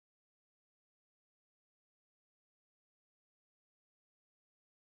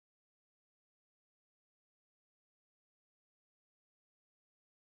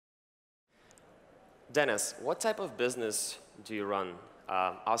Dennis, what type of business do you run?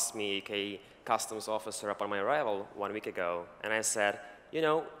 Asked me a customs officer upon my arrival 1 week ago. And I said, you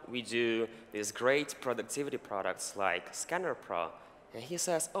know, we do these great productivity products like Scanner Pro. And he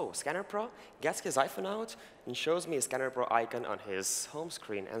says, oh, Scanner Pro? Gets his iPhone out and shows me a Scanner Pro icon on his home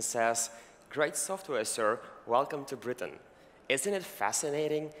screen and says, great software, sir. Welcome to Britain. Isn't it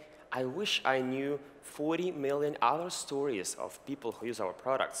fascinating? I wish I knew 40 million other stories of people who use our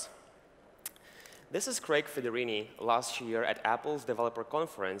products. This is Craig Federini last year at Apple's developer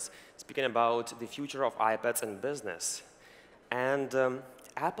conference speaking about the future of iPads and business. And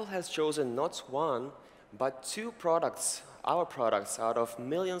Apple has chosen not one, but two products, our products, out of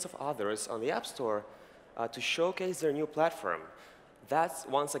millions of others on the App Store to showcase their new platform. That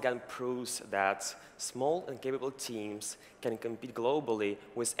once again proves that small and capable teams can compete globally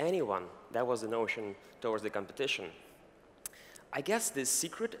with anyone. That was the notion towards the competition. I guess the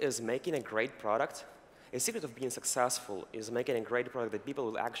secret is making a great product. A secret of being successful is making a great product that people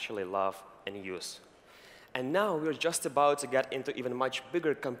will actually love and use. And now we're just about to get into even much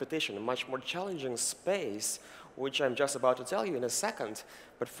bigger competition, a much more challenging space, which I'm just about to tell you in a second.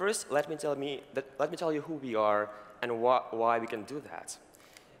 But first, let me tell you who we are and why we can do that.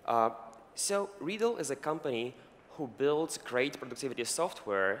 So Readdle is a company who builds great productivity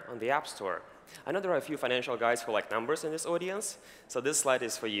software on the App Store. I know there are a few financial guys who like numbers in this audience, so this slide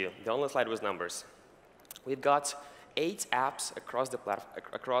is for you. The only slide with numbers. We've got 8 apps across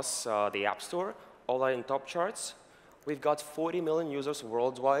the App Store, all are in top charts. We've got 40 million users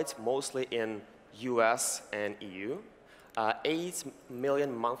worldwide, mostly in US and EU. 8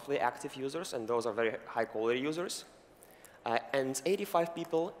 million monthly active users, and those are very high-quality users. And 85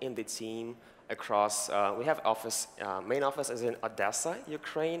 people in the team across, we have main office is in Odessa,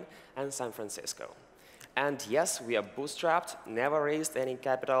 Ukraine, and San Francisco. And yes, we are bootstrapped, never raised any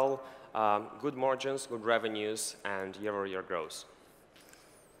capital, good margins, good revenues, and year-over-year growth.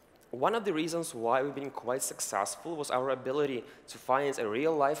 One of the reasons why we've been quite successful was our ability to find a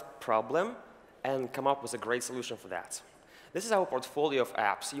real-life problem and come up with a great solution for that. This is our portfolio of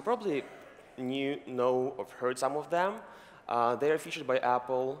apps. You probably know or heard some of them. They are featured by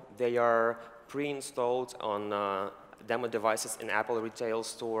Apple. They are pre-installed on demo devices in Apple retail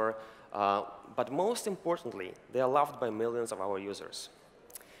store. But most importantly, they are loved by millions of our users.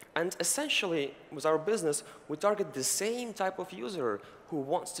 And essentially, with our business, we target the same type of user who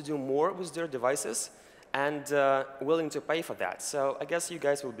wants to do more with their devices and willing to pay for that. So I guess you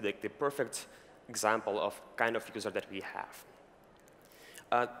guys will be the perfect example of kind of user that we have.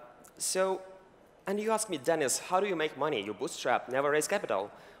 And you ask me, Dennis, how do you make money? You bootstrap, never raise capital.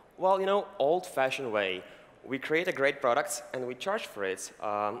 Well, you know, old-fashioned way. We create a great product, and we charge for it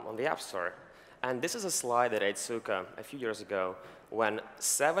on the App Store. And this is a slide that I took a few years ago when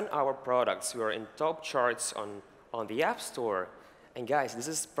 7 of our products were in top charts on the App Store. And guys, this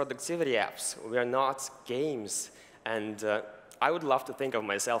is productivity apps. We are not games. And I would love to think of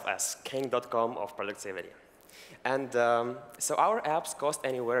myself as king.com of productivity. And so our apps cost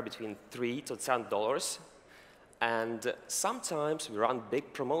anywhere between $3 to $10. And sometimes we run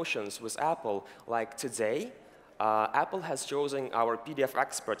big promotions with Apple. Like today, Apple has chosen our PDF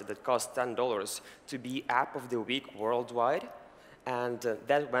expert that costs $10 to be App of the Week worldwide. And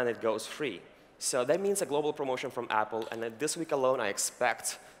that's when it goes free. So that means a global promotion from Apple. And this week alone, I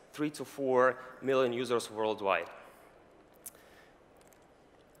expect 3 to 4 million users worldwide.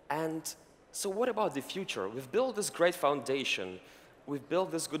 And so what about the future? We've built this great foundation. We've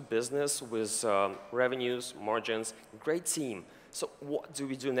built this good business with revenues, margins, great team. So what do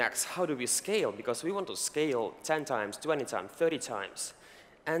we do next? How do we scale? Because we want to scale 10 times, 20 times, 30 times.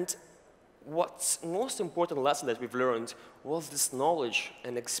 And what's most important lesson that we've learned was this knowledge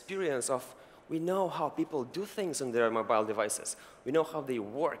and experience of we know how people do things on their mobile devices. We know how they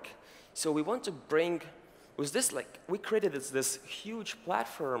work. So we want to bring, with this, like, we created this huge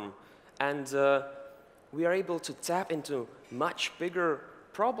platform, and we are able to tap into much bigger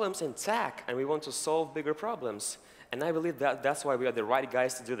problems in tech, and we want to solve bigger problems. And I believe that that's why we are the right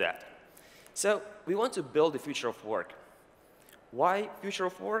guys to do that. So we want to build the future of work. Why future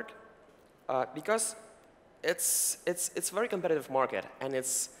of work? Because it's a very competitive market, and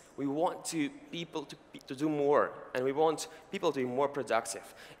we want people to do more, and we want people to be more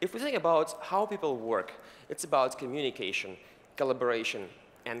productive. If we think about how people work, it's about communication, collaboration,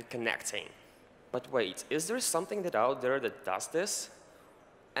 and connecting. But wait, is there something out there that does this?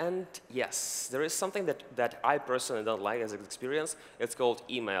 And yes, there is something that I personally don't like as an experience. It's called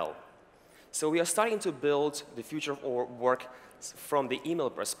email. So we are starting to build the future of work from the email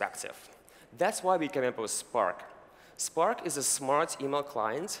perspective. That's why we came up with Spark. Spark is a smart email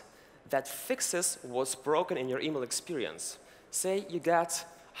client that fixes what's broken in your email experience. Say you get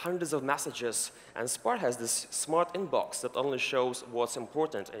hundreds of messages, and Spark has this smart inbox that only shows what's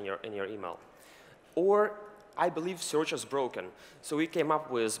important in your email. Or I believe search is broken, so we came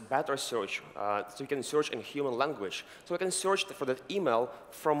up with better search, so you can search in human language. So we can search for that email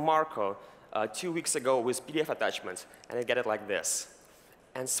from Marco 2 weeks ago with PDF attachments, and I get it like this.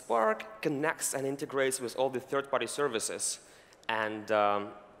 And Spark connects and integrates with all the third-party services and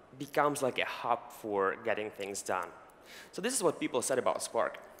becomes like a hub for getting things done. So this is what people said about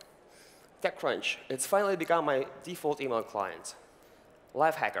Spark. TechCrunch, it's finally become my default email client.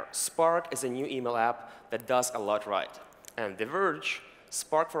 Lifehacker, Spark is a new email app that does a lot right. And The Verge,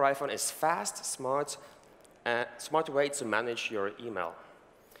 Spark for iPhone is fast, smart way to manage your email.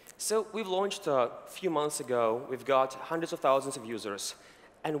 So we've launched a few months ago. We've got hundreds of thousands of users.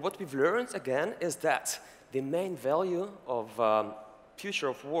 And what we've learned, again, is that the main value of future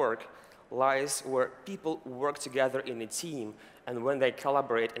of work lies where people work together in a team and when they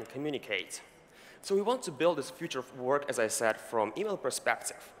collaborate and communicate. So we want to build this future of work, as I said, from email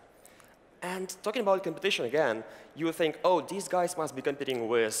perspective. And talking about competition again, you would think, oh, these guys must be competing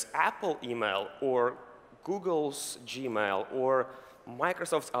with Apple email or Google's Gmail or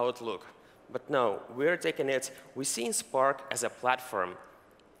Microsoft's Outlook. But no, we're taking it, we see Spark as a platform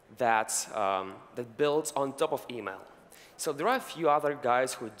that builds on top of email. So there are a few other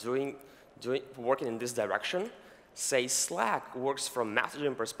guys who are working in this direction. Say Slack works from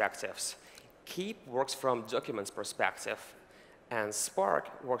messaging perspectives. Keep works from documents perspective. And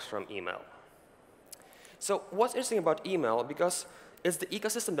Spark works from email. So what's interesting about email, because it's the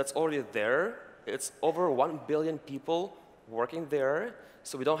ecosystem that's already there. It's over 1 billion people working there,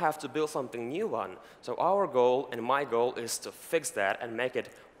 so we don't have to build something new one. So our goal and my goal is to fix that and make it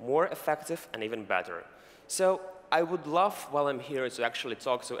more effective and even better. So I would love, while I'm here, to actually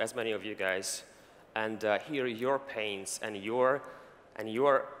talk to as many of you guys and hear your pains and your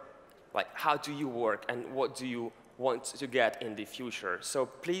like, how do you work and what do you want to get in the future. So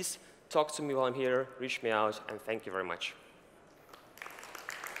please talk to me while I'm here, reach me out, and thank you very much.